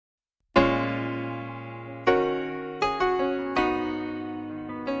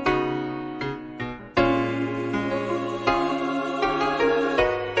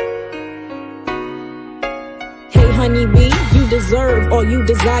honeybee. You deserve all you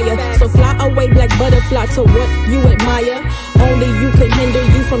desire. So fly away, black butterfly, to what you admire. Only you can hinder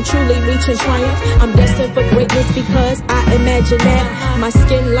you from truly reaching triumph. I'm destined for greatness because I imagine that. My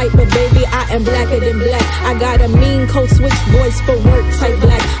skin light, but baby, I am blacker than black. I got a mean code switch voice for work type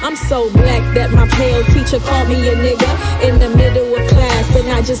black. I'm so black that my pale teacher called me a nigga in the middle of class, and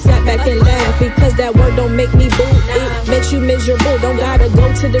I just sat back and laughed because that word don't make me boo. It makes you miserable. Don't gotta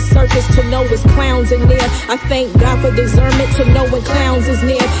go to the circus to know it's clowns in there. I thank God for discernment to know when clowns is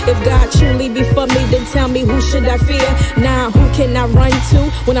near. If God truly be for me, then tell me who should I fear? Nah, who can I run to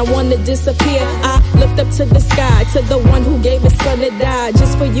when I want to disappear? I looked up to the sky, to the one who gave his son to die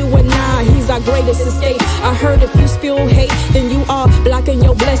just for you and I. He's our greatest escape. I heard if you spew hate, then you are blocking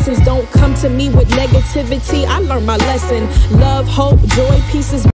your blessings. Don't come to me with negativity. I learned my lesson. Love, hope, joy, peace is